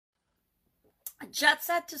Jet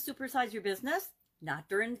set to supersize your business, not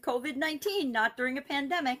during COVID-19, not during a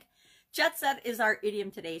pandemic. Jet set is our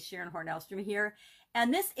idiom today. Sharon Hornellstrom here.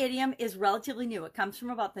 And this idiom is relatively new. It comes from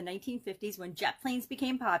about the 1950s when jet planes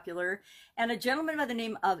became popular. And a gentleman by the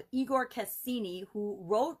name of Igor Cassini, who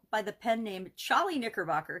wrote by the pen name Charlie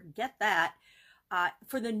Knickerbocker, get that,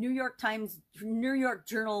 for the New York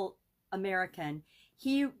Journal American,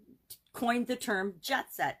 he coined the term jet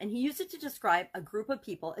set. And he used it to describe a group of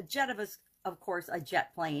people. A jet of course, a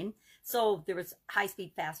jet plane. So there was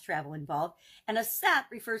high-speed, fast travel involved. And a set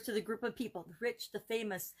refers to the group of people, the rich, the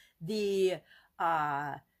famous, the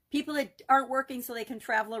people that aren't working so they can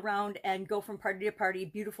travel around and go from party to party,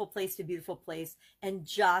 beautiful place to beautiful place, and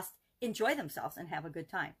just enjoy themselves and have a good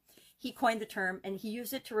time. He coined the term, and he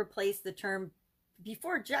used it to replace the term.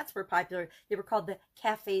 Before jets were popular, they were called the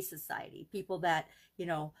Cafe Society. People that,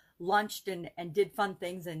 lunched and did fun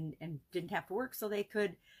things and didn't have to work, so they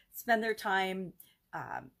could spend their time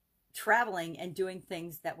traveling and doing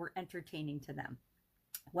things that were entertaining to them.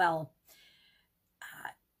 Well,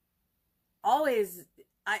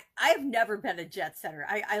 I've never been a jet setter.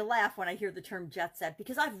 I laugh when I hear the term jet set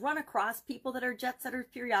because I've run across people that are jet setters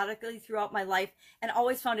periodically throughout my life and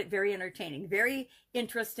always found it very entertaining, very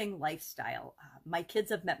interesting lifestyle. My kids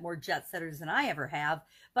have met more jet setters than I ever have,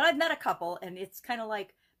 but I've met a couple, and it's kind of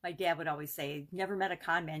like my dad would always say, never met a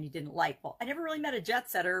con man you didn't like. Well, I never really met a jet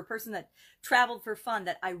setter or a person that traveled for fun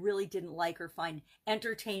that I really didn't like or find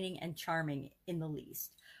entertaining and charming in the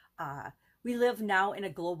least. We live now in a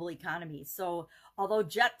global economy. So although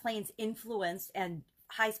jet planes influenced and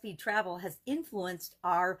high-speed travel has influenced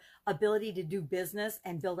our ability to do business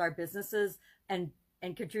and build our businesses and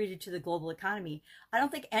contributed to the global economy, I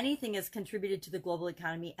don't think anything has contributed to the global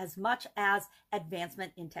economy as much as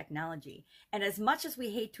advancement in technology. And as much as we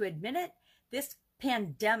hate to admit it, this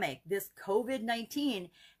pandemic, this COVID-19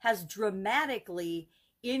 has dramatically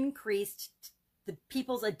increased the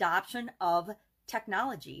people's adoption of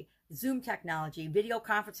technology. Zoom technology, video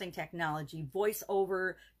conferencing technology, voice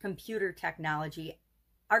over computer technology,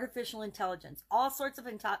 artificial intelligence, all sorts of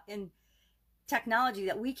technology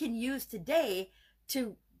that we can use today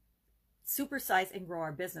to supersize and grow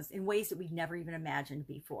our business in ways that we've never even imagined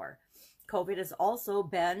before. COVID has also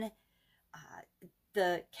been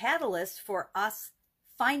the catalyst for us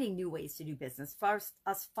finding new ways to do business, for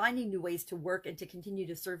us finding new ways to work and to continue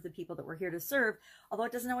to serve the people that we're here to serve. Although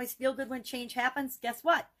it doesn't always feel good when change happens, guess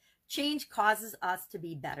what? Change causes us to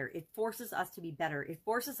be better. It forces us to be better. It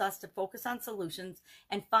forces us to focus on solutions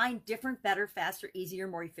and find different, better, faster, easier,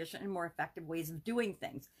 more efficient, and more effective ways of doing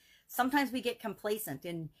things. Sometimes we get complacent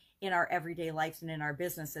in our everyday lives and in our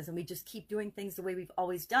businesses, and we just keep doing things the way we've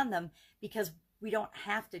always done them because we don't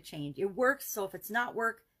have to change. It works, so if it's not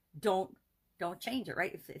work, don't change it,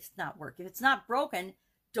 right? If it's not work. If it's not broken,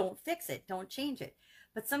 don't fix it. Don't change it.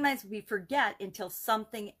 But sometimes we forget until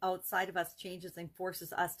something outside of us changes and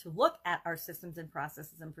forces us to look at our systems and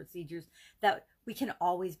processes and procedures that we can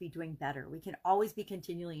always be doing better. We can always be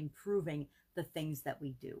continually improving the things that we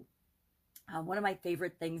do. One of my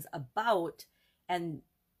favorite things about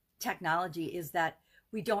technology is that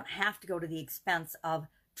we don't have to go to the expense of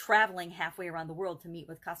traveling halfway around the world to meet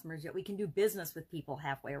with customers, yet we can do business with people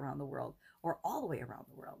halfway around the world or all the way around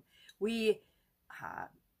the world. We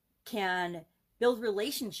can build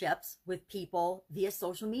relationships with people via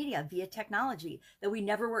social media, via technology that we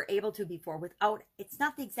never were able to before without, it's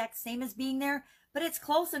not the exact same as being there, but it's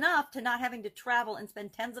close enough to not having to travel and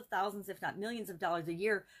spend tens of thousands, if not millions of dollars a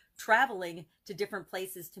year traveling to different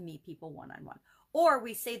places to meet people one-on-one. Or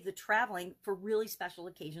we save the traveling for really special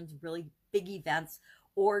occasions, really big events,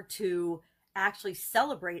 or to actually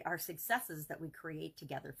celebrate our successes that we create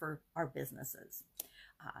together for our businesses.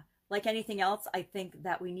 Like anything else, I think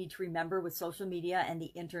that we need to remember with social media and the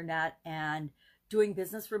internet and doing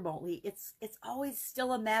business remotely, it's always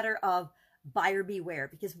still a matter of buyer beware,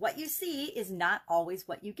 because what you see is not always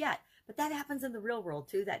what you get. But that happens in the real world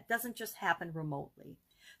too. That doesn't just happen remotely.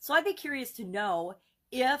 So I'd be curious to know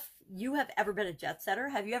if you have ever been a jet setter.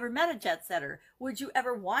 Have you ever met a jet setter? Would you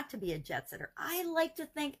ever want to be a jet setter? I like to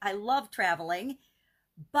think I love traveling,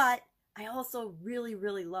 but I also really,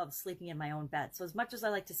 really love sleeping in my own bed. So as much as I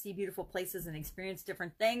like to see beautiful places and experience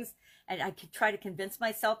different things, and I could try to convince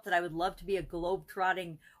myself that I would love to be a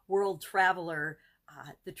globe-trotting world traveler,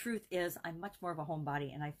 the truth is I'm much more of a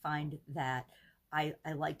homebody, and I find that I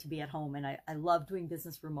like to be at home, and I love doing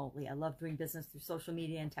business remotely. I love doing business through social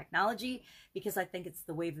media and technology because I think it's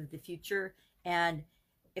the wave of the future. And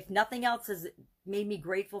if nothing else has made me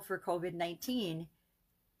grateful for COVID-19,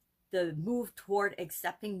 the move toward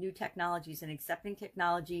accepting new technologies and accepting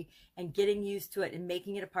technology and getting used to it and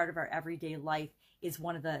making it a part of our everyday life is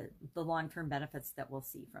one of the long-term benefits that we'll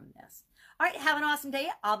see from this. All right, have an awesome day.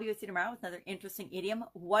 I'll be with you tomorrow with another interesting idiom.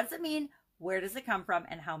 What does it mean? Where does it come from?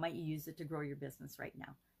 And how might you use it to grow your business right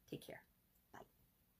now? Take care.